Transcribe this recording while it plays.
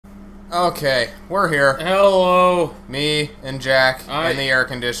Okay, we're here. Hello. Me and Jack and the air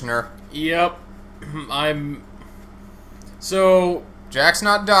conditioner. Yep. So... Jack's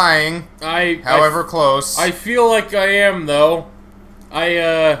not dying. However close. I feel like I am, though.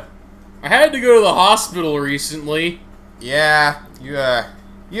 I had to go to the hospital recently. Yeah, you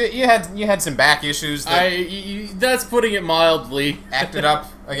had some back issues that that's putting it mildly. acted up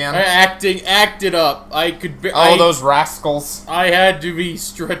again. Acted up. Those rascals. I had to be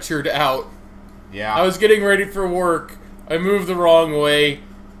stretchered out. Yeah. I was getting ready for work. I moved the wrong way,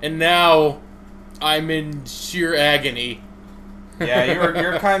 and now I'm in sheer agony. Yeah,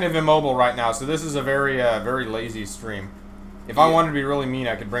 you're kind of immobile right now, so this is a very very lazy stream. If I wanted to be really mean,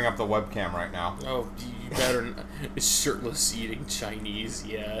 I could bring up the webcam right now. Oh, you better not. Shirtless eating Chinese,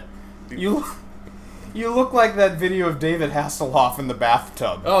 yeah. Dude. You look like that video of David Hasselhoff in the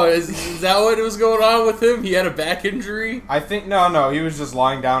bathtub. Oh, is that what was going on with him? He had a back injury? I think, no, he was just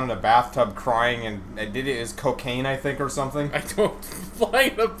lying down in a bathtub crying and did it as cocaine, I think, or something. I don't...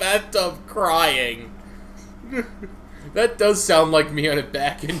 lying in a bathtub crying. That does sound like me on a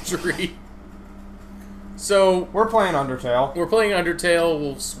back injury. So... We're playing Undertale. We're playing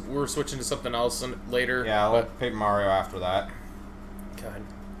Undertale. We're switching to something else later. Yeah, I'll pick Mario after that. God.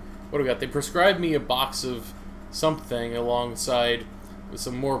 What do we got? They prescribed me a box of something alongside with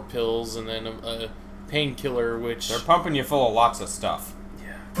some more pills and then a painkiller, which... They're pumping you full of lots of stuff.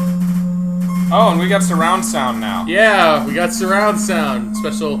 Yeah. Oh, and we got surround sound now. Yeah, we got surround sound.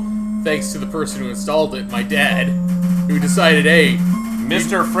 Special thanks to the person who installed it, my dad, who decided, hey...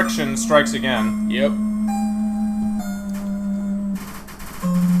 Mr. Friction strikes again. Yep.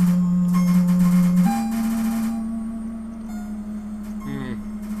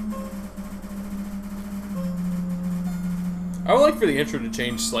 I would like for the intro to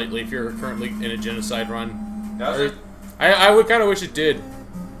change slightly if you're currently in a genocide run. Does it? I would kind of wish it did.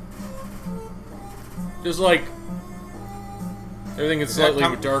 Just like everything is slightly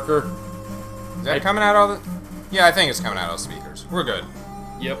darker. Is that coming out of the... Yeah, I think it's coming out of the speakers. We're good.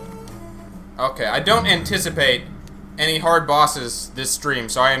 Yep. Okay, I don't anticipate any hard bosses this stream,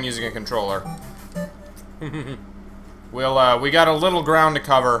 so I am using a controller. We got a little ground to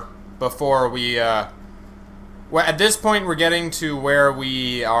cover before we, well, at this point, we're getting to where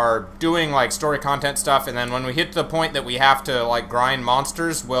we are doing, like, story content stuff, and then when we hit the point that we have to, like, grind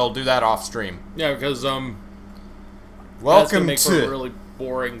monsters, we'll do that off-stream. Yeah, because, welcome that's gonna make for a really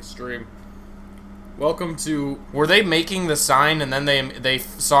boring stream. Welcome to... Were they making the sign, and then they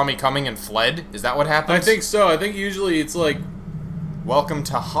saw me coming and fled? Is that what happened? I think so. I think usually it's like... Welcome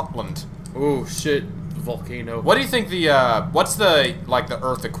to Hotland. Oh, shit. The volcano. What do you think the, what's the, like, the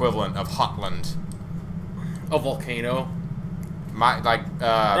Earth equivalent of Hotland? A volcano.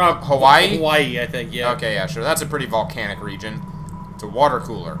 Hawaii? Hawaii, I think, yeah. Okay, yeah, sure. That's a pretty volcanic region. It's a water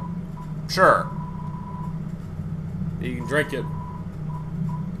cooler. Sure. You can drink it.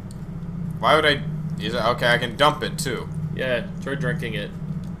 Why would I... Is it... Okay, I can dump it, too. Yeah, try drinking it.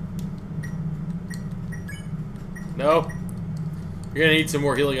 No? You're gonna need some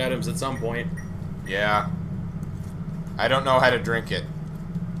more healing items at some point. Yeah. I don't know how to drink it.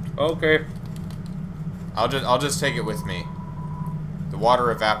 Okay. I'll just take it with me. The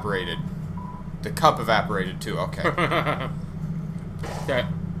water evaporated. The cup evaporated too. Okay. Okay.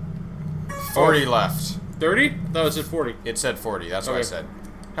 40 left. 30? No, it said 40. It said 40. That's what I said.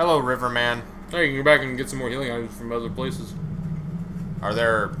 Hello, Riverman. Oh, you can go back and get some more healing items from other places. Are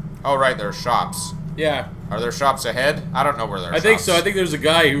there... Oh, right, there are shops. Yeah. Are there shops ahead? I don't know where there are shops. I think so. I think there's a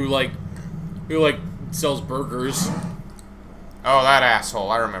guy who sells burgers. Oh, that asshole.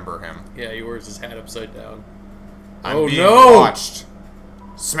 I remember him. Yeah, he wears his hat upside down. I'm being watched.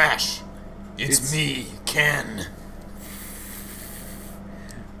 Smash. It's me, Ken.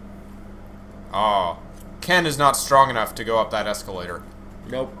 Oh. Ken is not strong enough to go up that escalator.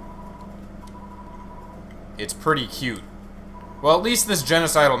 Nope. It's pretty cute. Well, at least this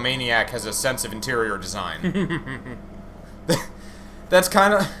genocidal maniac has a sense of interior design. That's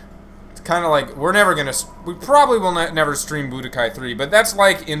kind of... like, we're never gonna... We probably will never stream Budokai 3, but that's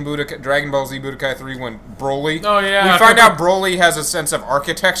like in Dragon Ball Z Budokai 3 when Broly... Oh, yeah. We find out Broly has a sense of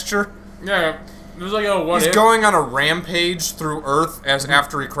architecture. Yeah. There's like a what He's going on a rampage through Earth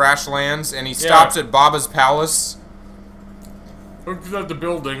after he crash lands, and he stops at Baba's palace. Looks at the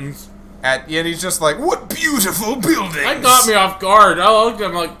buildings. And he's just like, what beautiful buildings! That got me off guard. I looked at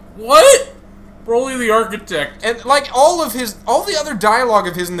him like, what? Broly the architect. And, like, all the other dialogue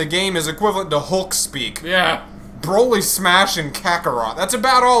of his in the game is equivalent to Hulk speak. Yeah. Broly smash and Kakarot. That's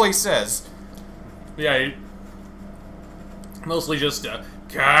about all he says. Yeah, mostly just,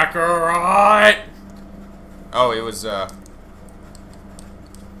 Kakarot! Oh, it was,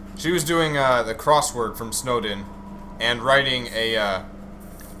 She was doing the crossword from Snowden and writing a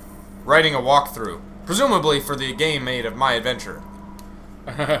walkthrough, presumably for the game made of My Adventure.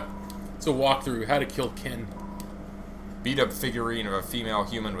 It's a walkthrough. How to kill Ken. Beat up figurine of a female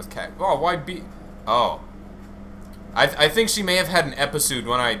human with cat. Oh, why beat? Oh, I think she may have had an episode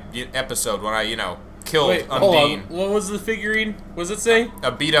when I you know killed Wait, Undine. hold on. What was the figurine? What does it say?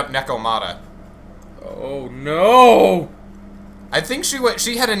 A beat up Nekomata. Oh no! I think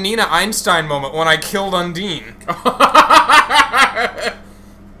she had a Nina Einstein moment when I killed Undine.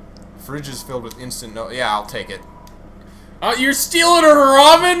 Fridge is filled with instant no. Yeah, I'll take it. You're stealing her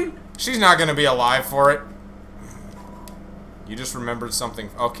ramen? She's not gonna be alive for it. You just remembered something.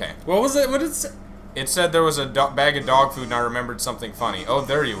 Okay. What was it? What did it say? It said there was a bag of dog food and I remembered something funny. Oh,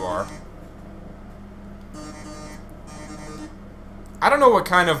 there you are. I don't know what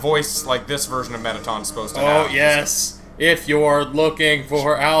kind of voice like this version of Metaton's supposed to have. Oh, yes. If you're looking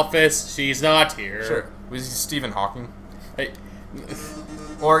for Alphys, she's not here. Sure. Was he Stephen Hawking? Hey.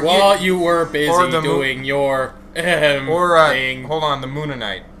 Or while you were busy doing your thing. Hold on, the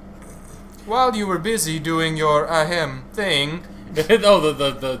Moonanite. While you were busy doing your thing. Oh,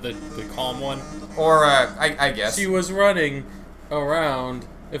 the calm one. Or I guess she was running around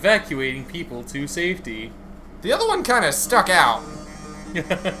evacuating people to safety. The other one kind of stuck out.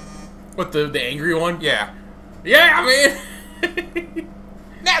 What, the angry one? Yeah. Yeah, man.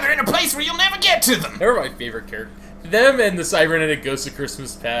 Now they're in a place where you'll never get to them. They're my favorite characters. Them and the cybernetic Ghost of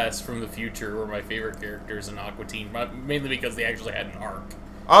Christmas Past from the future were my favorite characters in Aqua Teen, mainly because they actually had an arc.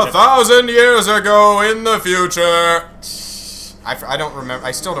 1,000 years ago in the future. I don't remember.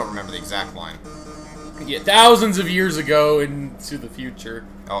 I still don't remember the exact line. Yeah, thousands of years ago into the future.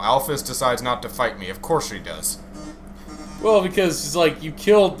 Oh, Alphys decides not to fight me. Of course she does. Well, because it's like you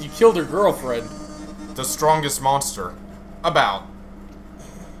killed her girlfriend. The strongest monster. About.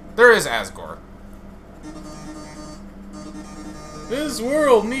 There is Asgore. This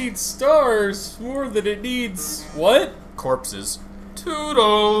world needs stars more than it needs what? Corpses.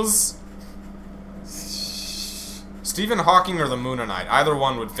 Toodles. Stephen Hawking or the Moonanite. Either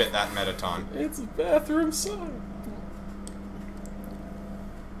one would fit that Metaton. It's a bathroom sign.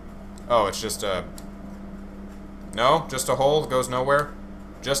 Oh, it's just a... No? Just a hole? Goes nowhere?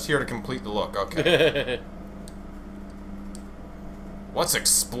 Just here to complete the look. Okay. Let's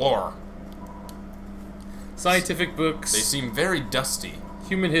explore. Scientific books. They seem very dusty.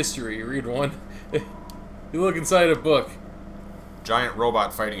 Human history. Read one. You look inside a book. Giant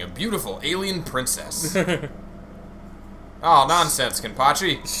robot fighting a beautiful alien princess. Oh, nonsense,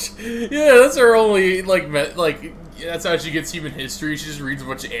 Kenpachi. Yeah, that's her only, like, that's how she gets human history. She just reads a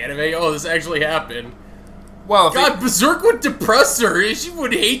bunch of anime. Oh, this actually happened. Well, God, Berserk would depress her. She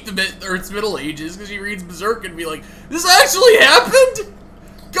would hate the Earth's Middle Ages because she reads Berserk and be like, this actually happened?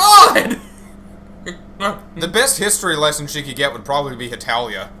 God! The best history lesson she could get would probably be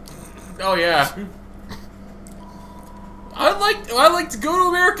Hitalia. Oh, yeah. I'd like to go to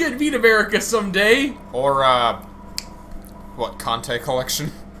America and meet America someday. Or, what, Conte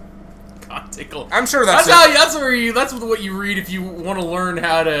Collection? Conte Collection. I'm sure that's that's what you read if you want to learn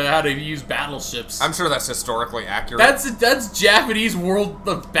how to use battleships. I'm sure that's historically accurate. That's Japanese world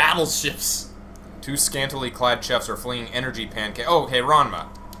of battleships. Two scantily clad chefs are fleeing energy pancake. Oh, hey, Ranma.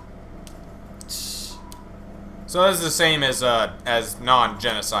 So this is the same as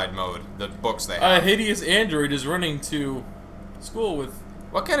non-genocide mode, the books they have. A hideous android is running to school with...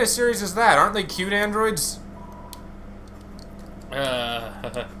 What kind of series is that? Aren't they cute androids? Who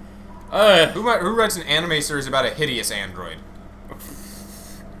writes an anime series about a hideous android?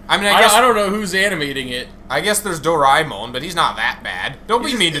 I mean, I don't know who's animating it. I guess there's Doraemon, but he's not that bad. Don't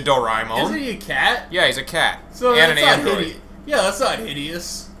be mean to Doraemon. Isn't he a cat? Yeah, he's a cat. So and an android. Yeah, that's not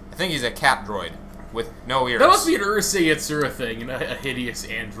hideous. I think he's a cat droid. With no ears. That must be an Urusei Yatsura thing, a hideous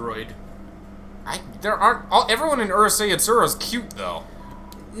android. Everyone in Urusei Yatsura is cute, though.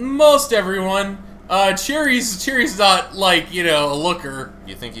 Most everyone. Cherry's not, like, you know, a looker.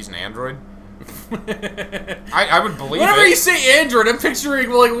 You think he's an android? I would believe Whenever it. you say android, I'm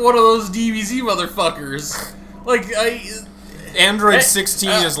picturing, like, one of those DBZ motherfuckers. Like, Android 16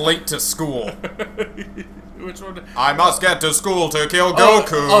 is late to school. Which one? I must get to school to kill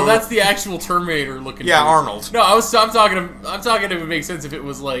Goku. Oh, that's the actual Terminator looking. Yeah, dude. Arnold. No, I'm talking if it makes sense if it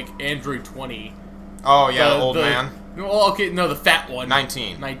was like Android 20. Oh yeah, the old man. Well, okay, no, the fat one.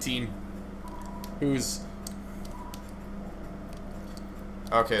 19. 19. Who's?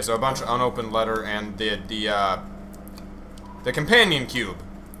 Okay, so a bunch of unopened letter and the companion cube.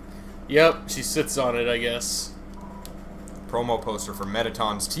 Yep, she sits on it, I guess. Promo poster for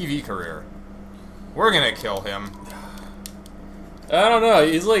Metaton's TV career. We're gonna kill him. I don't know.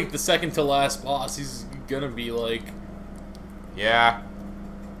 He's like the second to last boss. He's gonna be like... Yeah.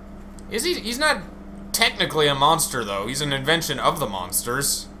 Is he? He's not technically a monster, though. He's an invention of the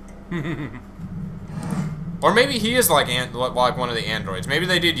monsters. Or maybe he is like one of the androids. Maybe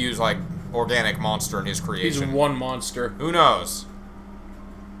they did use, like, organic monster in his creation. He's one monster. Who knows?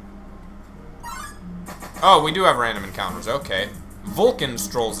 Oh, we do have random encounters. Okay. Vulcan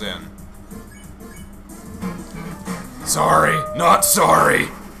strolls in. Sorry, not sorry.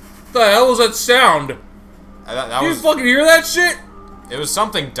 What the hell was that sound? That you was... fucking hear that shit? It was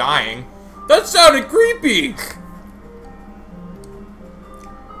something dying. That sounded creepy.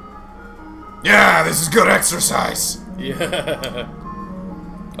 Yeah, this is good exercise. Yeah.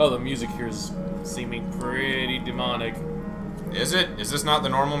 Oh, the music here is seeming pretty demonic. Is it? Is this not the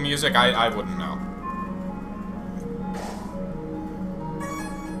normal music? I wouldn't know.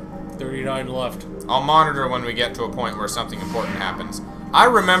 39 left. I'll monitor when we get to a point where something important happens. I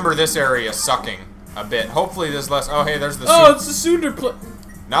remember this area sucking a bit. Hopefully there's less... Oh, hey, there's the... Oh, it's the Sunder play...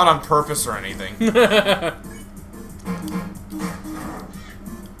 Not on purpose or anything.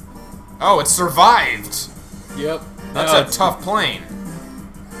 Oh, it survived! Yep. That's a tough plane.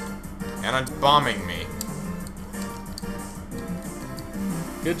 And it's bombing me.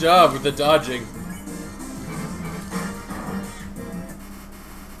 Good job with the dodging.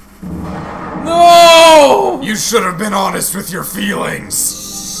 No! You should have been honest with your feelings.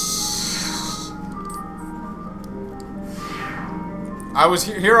 I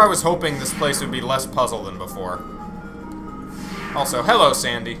was hoping this place would be less puzzle than before. Also, hello,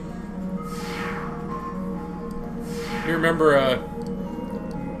 Sandy. You remember,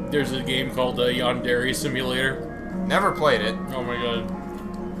 there's a game called Yandere Simulator? Never played it. Oh my god.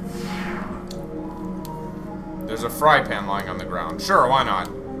 There's a fry pan lying on the ground. Sure, why not?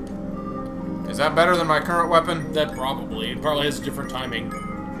 Is that better than my current weapon? That probably. It probably has different timing.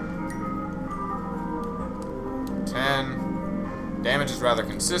 10. Damage is rather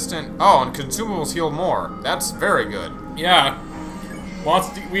consistent. Oh, and consumables heal more. That's very good. Yeah.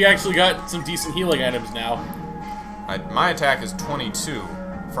 We actually got some decent healing items now. My attack is 22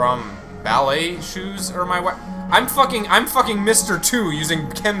 from ballet shoes or my I'm fucking Mr. 2 using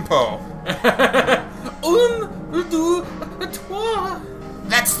Kenpo. Un, deux, trois.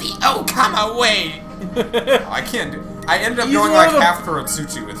 That's the oh come away. I can't do. I ended up going like half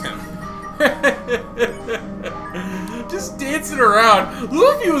Kurotsuchi with him. Just dancing around.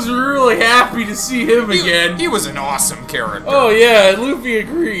 Luffy was really happy to see him again. He was an awesome character. Oh yeah, Luffy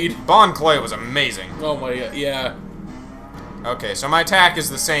agreed. Bon Clay was amazing. Oh my god, yeah. Okay, so my attack is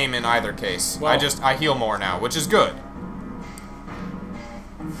the same in either case. Well, I heal more now, which is good.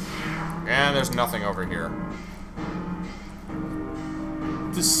 And there's nothing over here.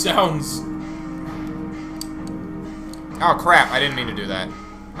 This sounds... Oh crap, I didn't mean to do that.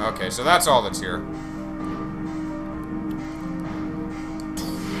 Okay, so that's all that's here.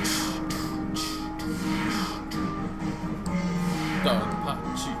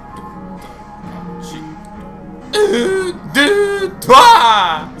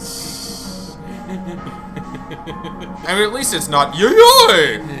 I mean, at least it's not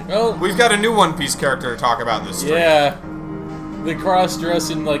yo-yo! Well, we've got a new One Piece character to talk about this stream. Yeah. The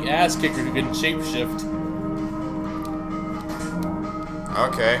cross-dressing, like, ass-kicker who can shapeshift.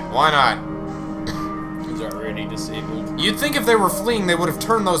 Okay, why not? He's already disabled. You'd think if they were fleeing, they would have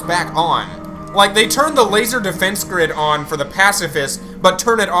turned those back on. Like, they turned the laser defense grid on for the pacifist, but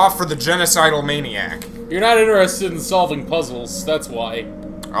turn it off for the genocidal maniac. You're not interested in solving puzzles, that's why.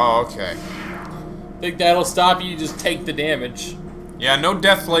 Oh, okay. Think that'll stop you, just take the damage. Yeah, no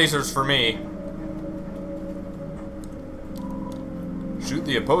death lasers for me. Shoot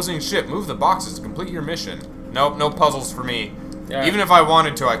the opposing ship, move the boxes, complete your mission. Nope, no puzzles for me. Yeah. Even if I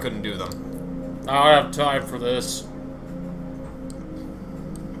wanted to, I couldn't do them. I don't have time for this.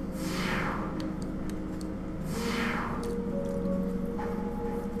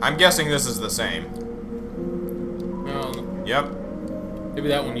 I'm guessing this is the same. Oh, Yep. maybe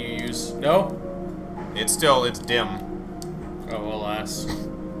that one you use. No? It's dim. Oh, alas.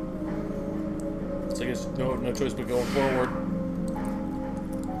 So I guess no choice but going forward.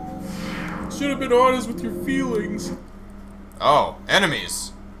 Should have been honest with your feelings. Oh,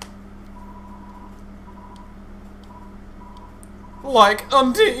 enemies. Like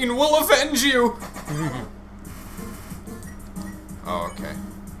Undine will avenge you! Oh, okay.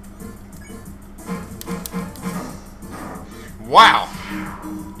 Wow!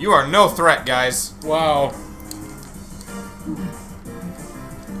 You are no threat, guys. Wow.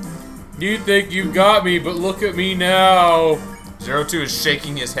 You think you got me, but look at me now. 02 is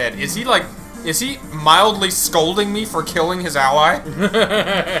shaking his head. Is he like... Is he mildly scolding me for killing his ally?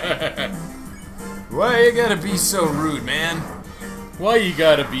 Why you gotta be so rude, man? Why you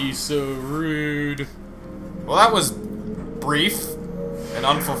gotta be so rude? Well, that was brief and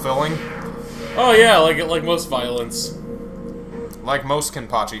unfulfilling. Oh yeah, like most violence. Like most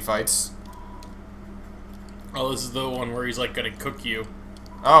Kenpachi fights. Oh, this is the one where he's like gonna cook you.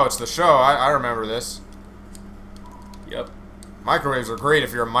 Oh, it's the show. I remember this. Yep. Microwaves are great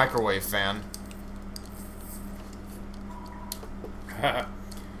if you're a microwave fan.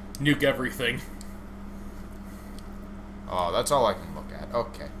 Nuke everything. Oh, that's all I can look at.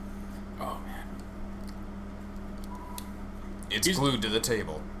 Okay. Oh man. It's glued to the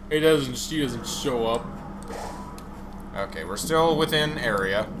table. She doesn't show up. Okay, we're still within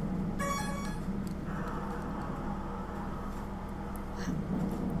area.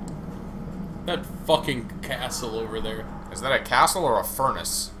 That fucking castle over there. Is that a castle or a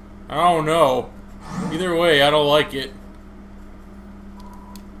furnace? I don't know. Either way, I don't like it.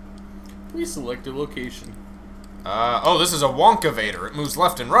 Please select a location. Oh, this is a Wonkavator. It moves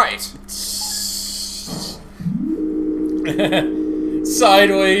left and right.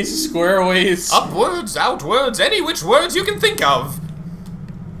 Sideways, squareways. Upwards, outwards, any which words you can think of.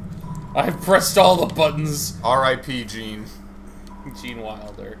 I've pressed all the buttons. R.I.P. Gene. Gene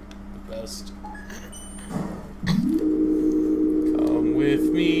Wilder, the best. Come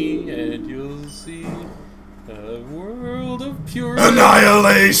with me and you'll see a world of pure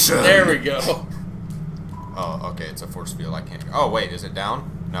annihilation. There we go. Oh, okay, it's a force field. I can't. Oh, wait, is it down?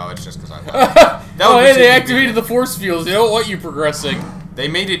 No, it's just because I left. Oh, hey, they activated the force fields. They don't want you progressing. They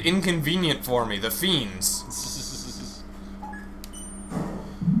made it inconvenient for me, the fiends.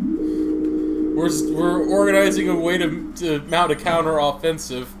 We're organizing a way to mount a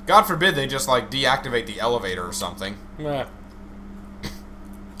counter-offensive. God forbid they just, like, deactivate the elevator or something. Nah.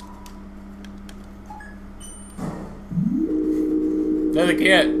 No, they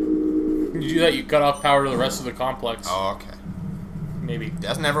can't. When you do that, you cut off power to the rest of the complex. Oh, okay. Maybe.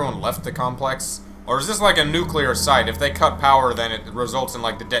 Hasn't everyone left the complex? Or is this like a nuclear site? If they cut power, then it results in,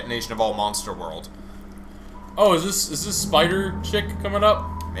 like, the detonation of all Monster World. Oh, is this spider chick coming up?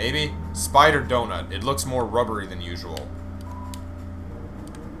 Maybe. Spider donut. It looks more rubbery than usual.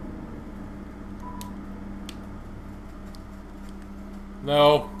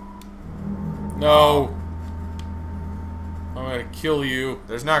 No. No. I'm gonna kill you.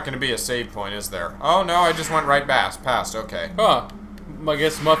 There's not gonna be a save point, is there? Oh, no, I just went right past. Okay. Huh. I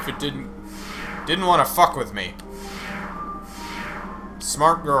guess Muffet didn't want to fuck with me.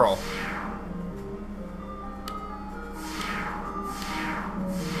 Smart girl.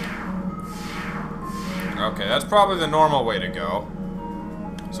 Okay, that's probably the normal way to go.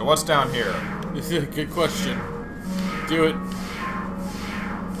 So what's down here? This is a good question. Do it.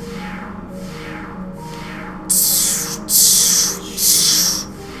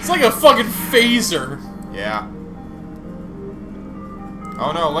 It's like a fucking phaser. Yeah.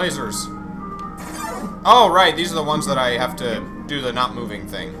 Oh no, lasers. Oh, right, these are the ones that I have to do the not moving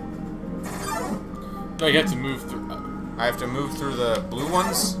thing. No, you have to move through. I have to move through the blue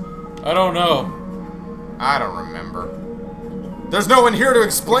ones? I don't know. I don't remember. There's no one here to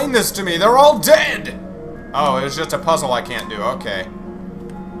explain this to me. They're all dead! Oh, it was just a puzzle I can't do. Okay.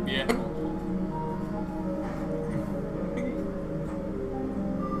 Yeah.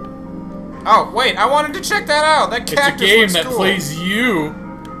 Oh, wait, I wanted to check that out. That cactus It's a game looks that cool. plays you.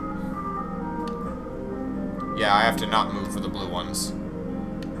 Yeah, I have to not move for the blue ones.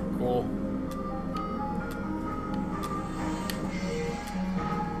 Cool.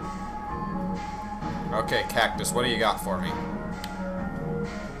 Okay, cactus, what do you got for me?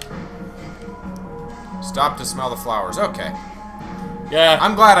 Stop to smell the flowers. Okay. Yeah.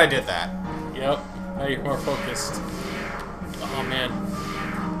 I'm glad I did that. Yep. Now you're more focused. Oh man.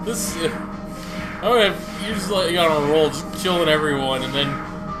 This. You're just like on a roll, just killing everyone, and then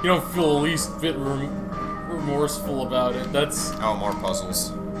you don't feel the least bit remorseful about it. That's Oh, more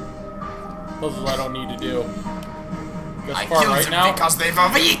puzzles. puzzles I don't need to do. Guess I far killed right them now. because they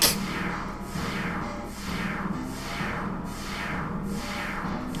were weak.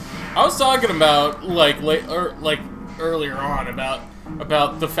 I was talking about earlier on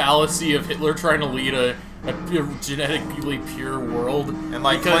about the fallacy of Hitler trying to lead a genetically pure world, And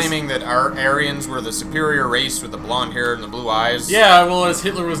like claiming that our Aryans were the superior race with the blonde hair and the blue eyes. Yeah, well, as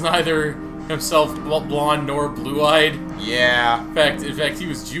Hitler was neither himself blonde nor blue-eyed. Yeah. In fact, he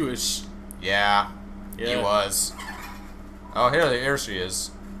was Jewish. Yeah. He Yeah. was. Oh, here she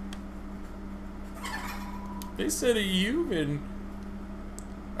is. They said a human.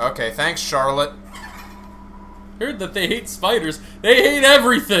 Okay, thanks, Charlotte. Heard that they hate spiders. They hate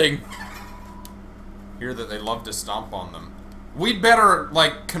everything. Hear that they love to stomp on them. We'd better,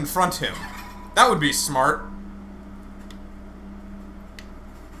 like, confront him. That would be smart.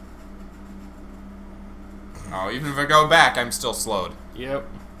 Oh, even if I go back, I'm still slowed. Yep.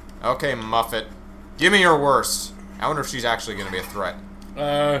 Okay, Muffet. Give me your worst. I wonder if she's actually going to be a threat.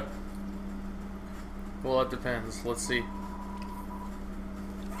 Well, it depends. Let's see.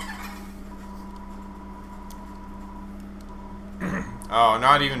 Oh,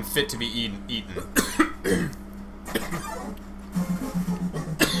 not even fit to be eaten.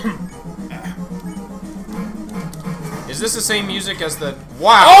 Is this the same music as the...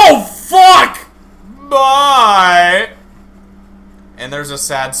 Wow! Oh, fuck! Bye! And there's a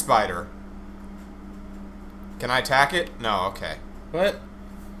sad spider. Can I attack it? No, okay. What?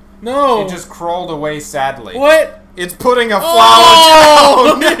 No! It just crawled away sadly. What? It's putting a flower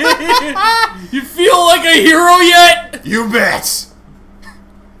Oh! down! You feel like a hero yet? You bet!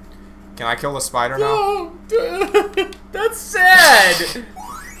 Can I kill the spider now? No! That's sad!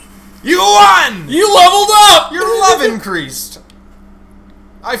 You won! You leveled up! Your love increased.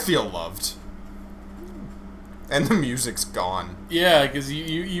 I feel loved. And the music's gone. Yeah, because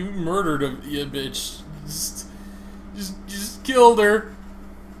you murdered a bitch. Just killed her.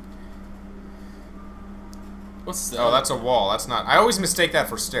 What's that? Oh, that's a wall. That's not... I always mistake that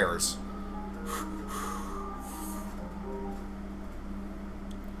for stairs.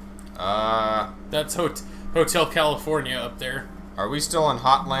 That's Hotel California up there. Are we still in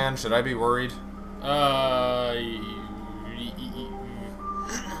Hotland? Should I be worried?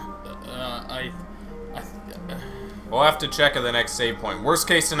 We'll have to check at the next save point. Worst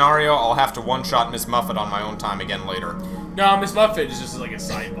case scenario, I'll have to one-shot Miss Muffet on my own time again later. No, Miss Muffet is just like a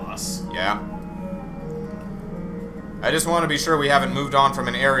side boss. Yeah. I just want to be sure we haven't moved on from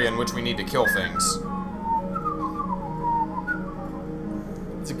an area in which we need to kill things.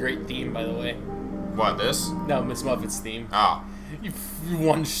 It's a great theme, by the way. What, this? No, Miss Muffet's theme. Oh. You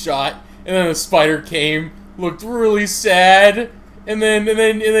one shot, and then a spider came, looked really sad, and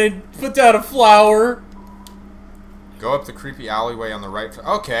then put down a flower. Go up the creepy alleyway on the right.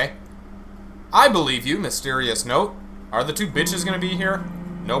 Okay. I believe you, mysterious note. Are the two bitches gonna be here?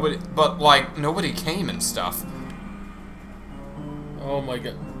 Nobody, but like, nobody came and stuff. Oh my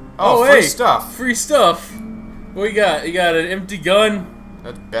god. Oh, free stuff. Free stuff. What you got? You got an empty gun?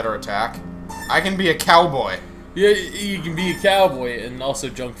 That's better attack. I can be a cowboy. Yeah, you can be a cowboy and also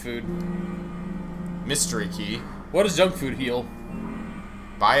junk food. Mystery key. What does junk food heal?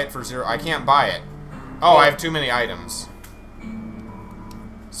 Buy it for 0. I can't buy it. Oh, I have too many items.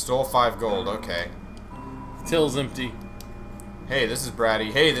 Stole 5 gold. Okay. Till's empty. Hey, this is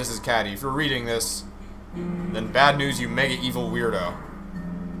Bratty. Hey, this is Catty. If you're reading this, then bad news, you mega evil weirdo.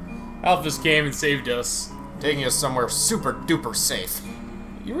 Alphys came and saved us. Taking us somewhere super duper safe.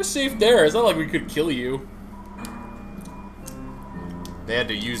 You were safe there. It's not like we could kill you. They had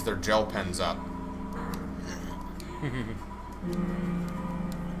to use their gel pens up.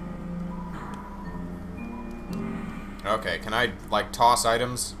 Okay, can I, like, toss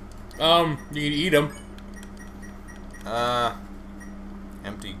items? You can eat them.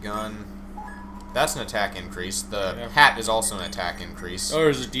 Empty gun. That's an attack increase. The hat is also an attack increase. Oh,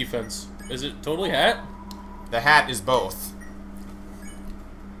 there's a defense. Is it totally hat? The hat is both.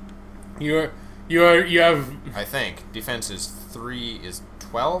 You have... I think. Defense is 3 is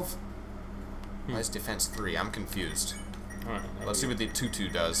 12? Why is defense 3? I'm confused. Let's see what the tutu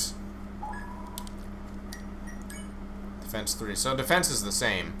does. Defense 3. So defense is the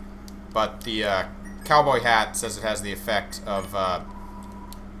same, but the cowboy hat says it has the effect of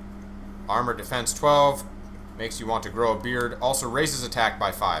armor defense 12, makes you want to grow a beard, also raises attack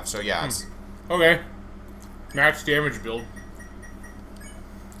by 5. So yeah, it's... Okay. Max damage build.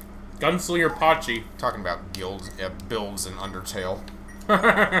 Gunslinger Pachi. Talking about builds in Undertale.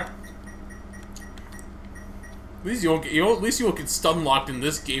 At least you won't get stun locked in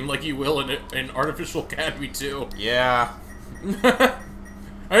this game like you will in Artificial Academy 2. Yeah. And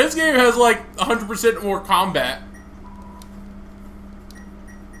this game has like 100% more combat.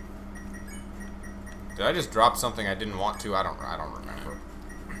 Did I just drop something I didn't want to? I don't remember.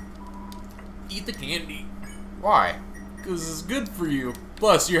 Eat the candy. Why? Because it's good for you.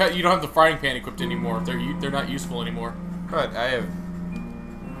 Plus, you don't have the frying pan equipped anymore. They're not useful anymore. But I have...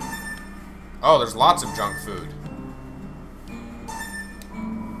 Oh, there's lots of junk food.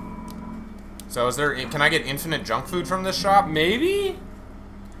 So is there... Can I get infinite junk food from this shop? Maybe?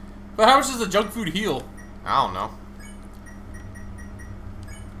 But how much does the junk food heal? I don't know.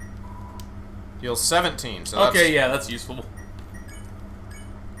 Heals 17, so that's... Okay, yeah, that's useful.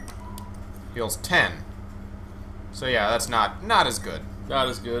 Heals 10. So yeah, that's not as good. Not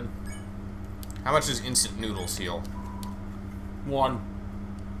as good. How much does instant noodles heal? 1.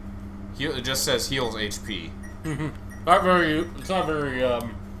 It just says heals HP. Not very. It's not very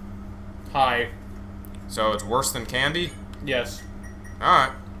high. So it's worse than candy? Yes.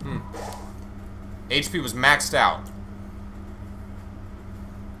 Alright. HP was maxed out.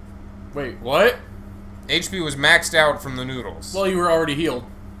 Wait, what? HP was maxed out from the noodles. Well, you were already healed.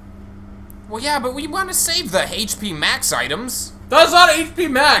 Well, yeah, but we want to save the HP max items. That's not HP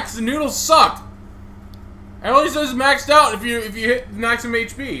max. The noodles suck. It only says maxed out if you hit maximum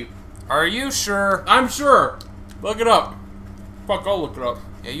HP. Are you sure? I'm sure. Look it up. Fuck, I'll look it up.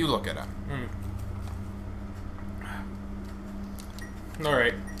 Yeah, you look it up.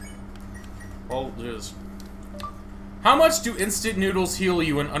 Alright. Well, it is. How much do instant noodles heal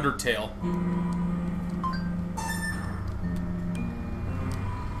you in Undertale?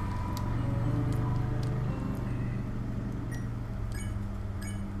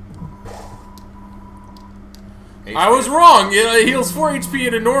 HP. I was wrong. It heals 4 HP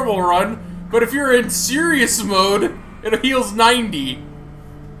in a normal run, but if you're in serious mode, it heals 90.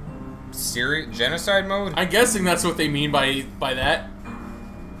 Genocide mode? I'm guessing that's what they mean by that.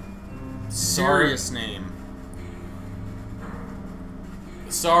 Serious name.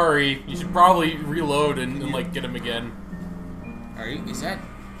 Sorry, you should probably reload and like get him again. Is that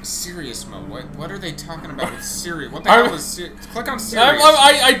serious mode? What are they talking about with serious? What the hell is serious? Click on serious.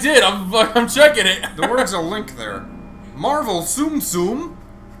 I did. I'm checking it. The word's a link there. Marvel Tsum Tsum.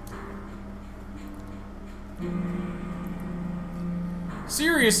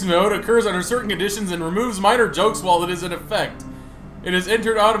 Serious mode occurs under certain conditions and removes minor jokes while it is in effect. It is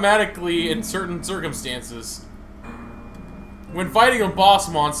entered automatically in certain circumstances. When fighting a boss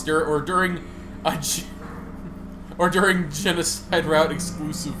monster or during genocide route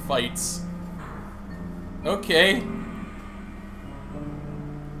exclusive fights. Okay.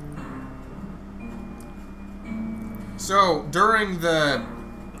 So during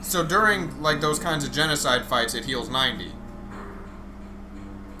like those kinds of genocide fights, it heals 90.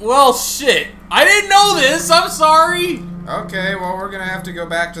 Well, shit. I didn't know this. I'm sorry. Okay, well we're gonna have to go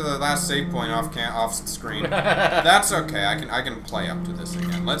back to the last save point off screen. That's okay. I can play up to this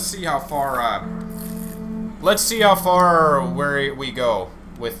again. Let's see how far. Let's see how far where we go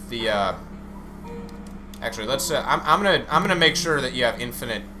with the. Actually, let's. I'm gonna make sure that you have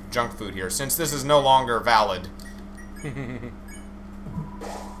infinite junk food here, since this is no longer valid.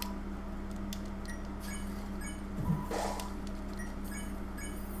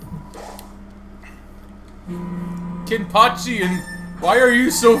 Kenpachi, and why are you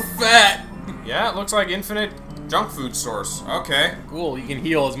so fat? Yeah, it looks like infinite junk food source. Okay. Cool, you can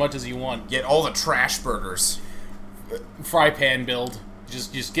heal as much as you want. Get all the trash burgers. Fry pan build.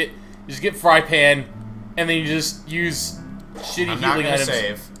 Just get fry pan, and then you just use shitty healing items.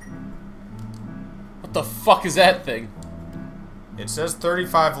 Save. What the fuck is that thing? It says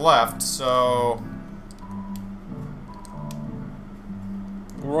 35 left, so.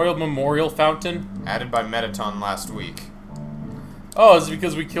 Royal Memorial Fountain? Added by Metaton last week. Oh, is it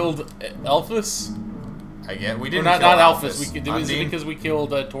because we killed Elphys? I get we didn't. Not Elphys. Is it because we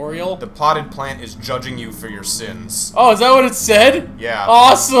killed Toriel? The potted plant is judging you for your sins. Oh, is that what it said? Yeah.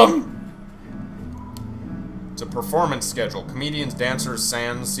 Awesome. It's a performance schedule. Comedians, dancers,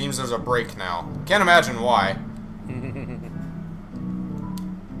 sands. Seems there's a break now. Can't imagine why.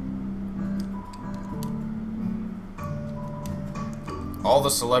 All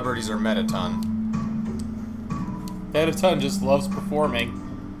the celebrities are Metaton. Metaton just loves performing.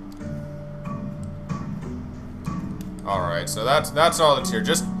 Alright, so that's all that's here.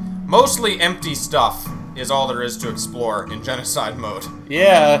 Just mostly empty stuff is all there is to explore in genocide mode.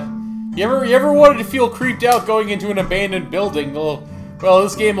 Yeah. You ever wanted to feel creeped out going into an abandoned building? Well,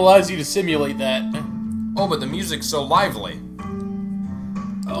 this game allows you to simulate that. Oh, but the music's so lively.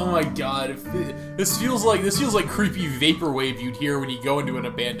 Oh my god, this feels like creepy vaporwave you'd hear when you go into an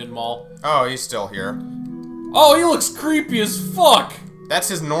abandoned mall. Oh, he's still here. Oh, he looks creepy as fuck! That's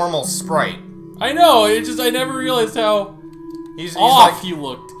his normal sprite. I know, I never realized how he's off like, he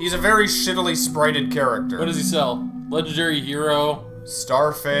looked. He's a very shittily sprited character. What does he sell? Legendary Hero.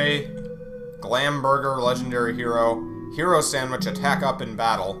 Starfey, Glam Burger, Legendary Hero, Hero Sandwich, Attack Up in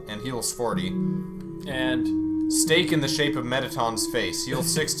Battle, and heals 40. And... Steak in the shape of Metaton's face, heals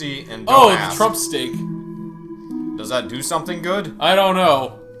 60, and don't ask. The Trump steak. Does that do something good? I don't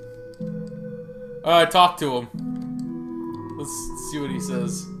know. Talk to him. Let's see what he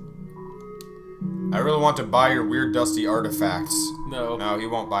says. I really want to buy your weird dusty artifacts. No. No, he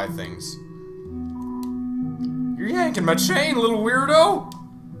won't buy things. You're yanking my chain, little weirdo!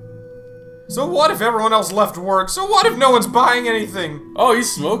 So what if everyone else left work? So what if no one's buying anything? Oh,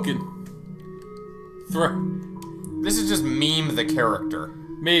 he's smoking. This is just meme the character.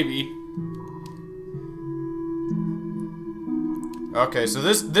 Maybe. Okay, so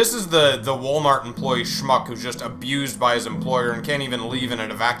this is the Walmart employee schmuck who's just abused by his employer and can't even leave in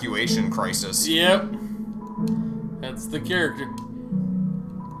an evacuation crisis. Yep. That's the character.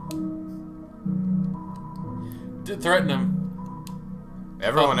 Threaten him.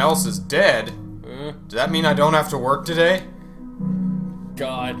 Everyone else is dead. Does that mean I don't have to work today?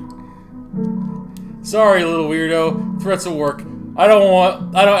 God. Sorry, little weirdo. Threats will work. I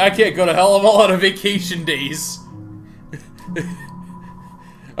can't go to hell. I'm all out of vacation days.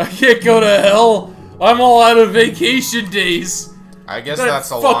 I can't go to hell. I'm all out of vacation days. I guess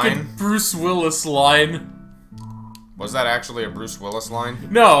that's a line. Bruce Willis line. Was that actually a Bruce Willis line?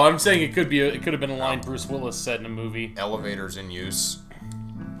 No, I'm saying it could have been a line Bruce Willis said in a movie. Elevators in use.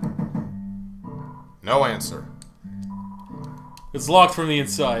 No answer. It's locked from the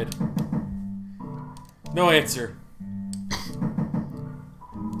inside. No answer.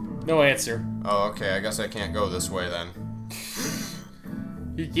 No answer. Oh, okay. I guess I can't go this way then.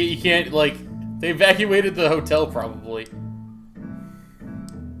 You can't, like... They evacuated the hotel, probably.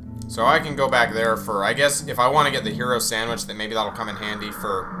 So I can go back there for... I guess if I want to get the hero sandwich, then maybe that'll come in handy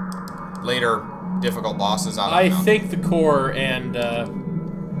for later difficult bosses. I don't know. I think the core and,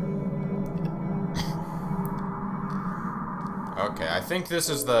 Okay, I think this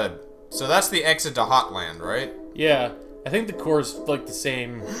is the... So that's the exit to Hotland, right? Yeah. I think the core's, like, the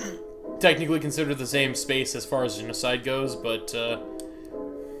same... Technically considered the same space as far as Genocide goes, but,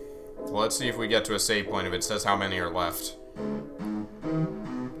 Well, let's see if we get to a save point if it says how many are left.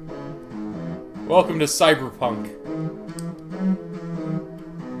 Welcome to Cyberpunk.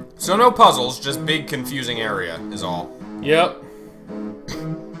 So no puzzles, just big confusing area is all. Yep.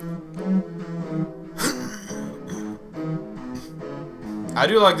 I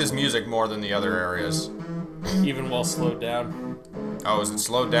do like this music more than the other areas. Even while slowed down. Oh, is it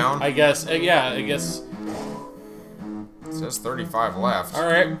slowed down? I guess, yeah, I guess. It says 35 left.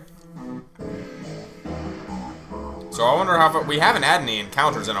 Alright. So I wonder how far... We haven't had any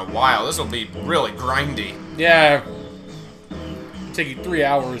encounters in a while. This will be really grindy. Yeah. Take you 3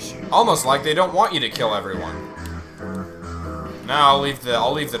 hours. Almost like they don't want you to kill everyone. Now I'll leave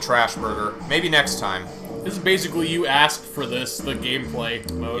the trash burger. Maybe next time. This is basically you asked for this, the gameplay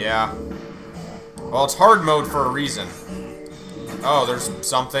mode. Yeah. Well, it's hard mode for a reason. Oh, there's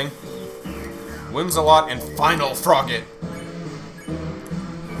something. Whimsalot and Final Frogget.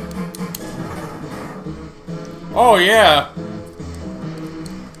 Oh, yeah.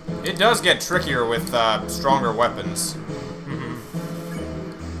 It does get trickier with stronger weapons.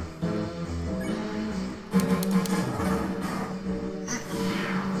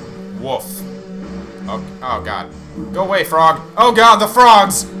 Woof. Oh, God. Go away, frog. Oh, God, the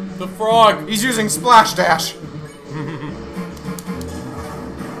frogs! The frog! He's using Splash Dash!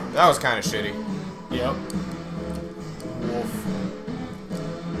 That was kind of shitty. Yep. Wolf.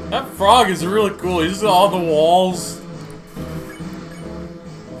 That frog is really cool. He's on the walls.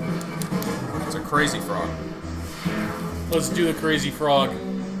 It's a crazy frog. Let's do the crazy frog.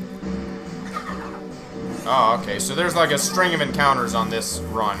 Oh, okay. So there's like a string of encounters on this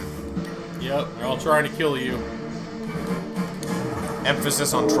run. Yep, they're all trying to kill you.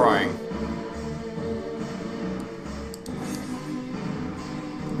 Emphasis on trying.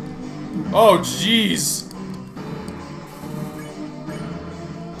 Oh, jeez.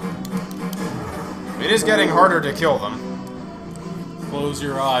 It is getting harder to kill them. Close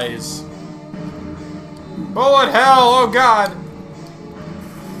your eyes. Bullet hell! Oh, God!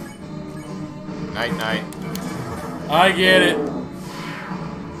 Night, night. I get it.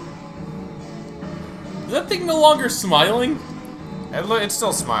 Is that thing no longer smiling? It's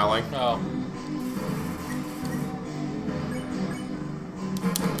still smiling. Oh.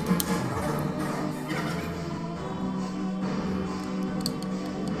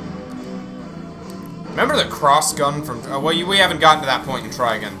 Remember the cross gun from... well, we haven't gotten to that point in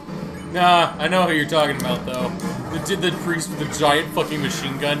Try Again. Nah, I know who you're talking about, though. The priest with the giant fucking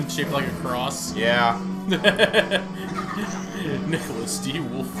machine gun shaped like a cross. Yeah. Nicholas D.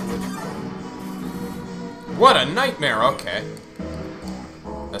 Wolfwood. What a nightmare, okay.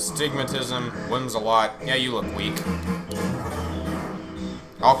 Astigmatism, Whimsalot. Yeah, you look weak.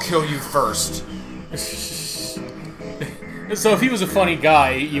 I'll kill you first. So if he was a funny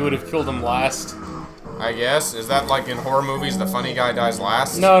guy, you would have killed him last. I guess. Is that like in horror movies, the funny guy dies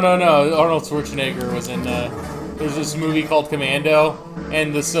last? No. Arnold Schwarzenegger was in, there's this movie called Commando,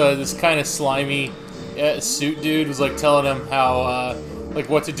 and this kind of slimy suit dude was, like, telling him how, like,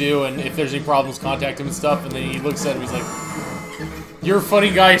 what to do, and if there's any problems, contact him and stuff, and then he looks at him, he's like, "You're a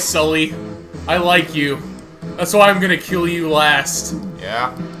funny guy, Sully." I like you. That's why I'm gonna kill you last.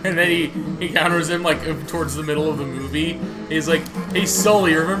 Yeah. And then he counters him like towards the middle of the movie. He's like, "Hey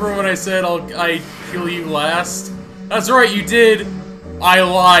Sully, remember when I said I kill you last? That's right, you did. I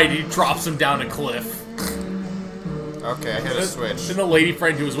lied." He drops him down a cliff. Okay, I hit a switch. And the lady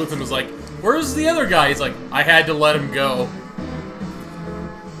friend who was with him was like, "Where's the other guy?" He's like, "I had to let him go."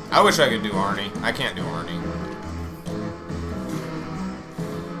 I wish I could do Arnie. I can't do Arnie.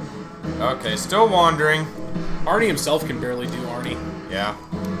 Okay, still wandering. Arnie himself can barely do Arnie. Yeah.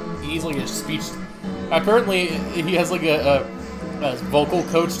 He's like a speech. Apparently, he has like a vocal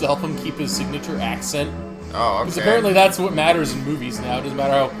coach to help him keep his signature accent. Oh, okay. Because apparently that's what matters in movies now. It doesn't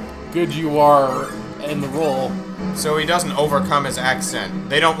matter how good you are in the role. So he doesn't overcome his accent.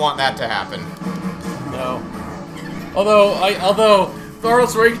 They don't want that to happen. No. Although Arnold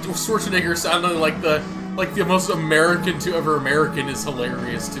Schwarzenegger sounding like the most American to ever American is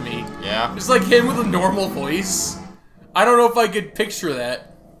hilarious to me. Yeah. Just like him with a normal voice. I don't know if I could picture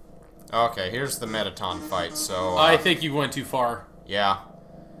that. Okay, here's the Metaton fight, so... I think you went too far. Yeah.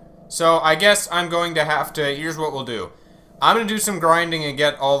 So, I guess I'm going to have to... Here's what we'll do. I'm going to do some grinding and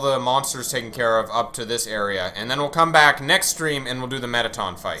get all the monsters taken care of up to this area, and then we'll come back next stream and we'll do the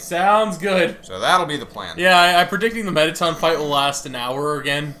Metaton fight. Sounds good. So that'll be the plan. Yeah, I'm predicting the Metaton fight will last an hour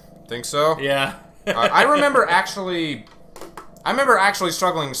again. Think so? Yeah. I remember actually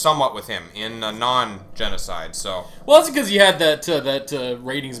struggling somewhat with him in non-genocide, so... Well, that's because you had that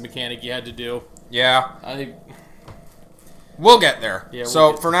ratings mechanic you had to do. Yeah. We'll get there. Yeah,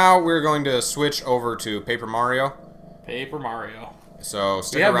 so, for now, we're going to switch over to Paper Mario. Paper Mario. So,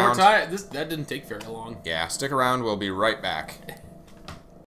 stick we have around. more time. That didn't take very long. Yeah, stick around. We'll be right back.